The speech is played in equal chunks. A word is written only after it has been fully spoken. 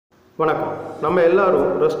வணக்கம். நம்ம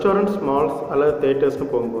எல்லாரும் ரெஸ்டாரண்ட்ஸ், மால்ஸ் அல்லது தியேட்டர்ஸ்னு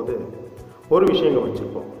போகும்போது ஒரு விஷயம்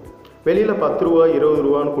கவனிச்சிருப்போம். வெளியில் 10 ரூபா 20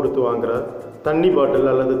 ரூபான்னு கொடுத்து வாங்குகிற தண்ணி பாட்டில்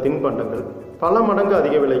அல்லது தின்பண்டங்கள் பல மடங்கு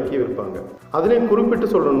அதிக விலைக்கு விற்பாங்க. அதுலேயும் குறிப்பிட்டு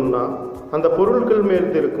சொல்லணும்னா அந்த பொருட்கள் மேல்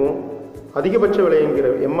இருக்கும் அதிகபட்ச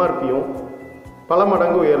விலைங்கிற எம்ஆர்பியும் பல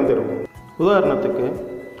மடங்கு உயர்ந்திருக்கும். உதாரணத்துக்கு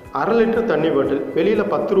 1/2 லிட்டர் தண்ணி பாட்டில்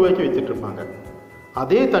வெளியில் 10 ரூபாய்க்கு விற்றுட்ருப்பாங்க.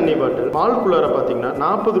 அதே தண்ணி பாட்டில் மால்குள்ளார பார்த்தீங்கன்னா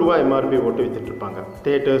 40 ரூபா எம்ஆர்பி போட்டு விற்றுட்ருப்பாங்க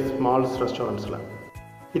தியேட்டர்ஸ், மால்ஸ், ரெஸ்டாரண்ட்ஸில்.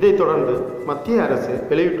 இதைத் தொடர்ந்து மத்திய அரசு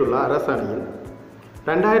வெளியிட்டுள்ள அரசாணையில்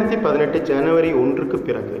 2018 ஜனவரி 1க்கு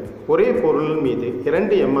பிறகு ஒரே பொருள் மீது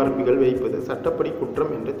 2 எம்ஆர்பிகள் வைப்பது சட்டப்படி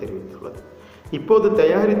குற்றம் என்று தெரிவித்துள்ளது. இப்போது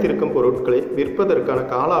தயாரித்திருக்கும் பொருட்களை விற்பதற்கான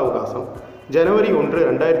கால அவகாசம் ஜனவரி 1,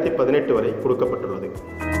 2018 வரை கொடுக்கப்பட்டுள்ளது.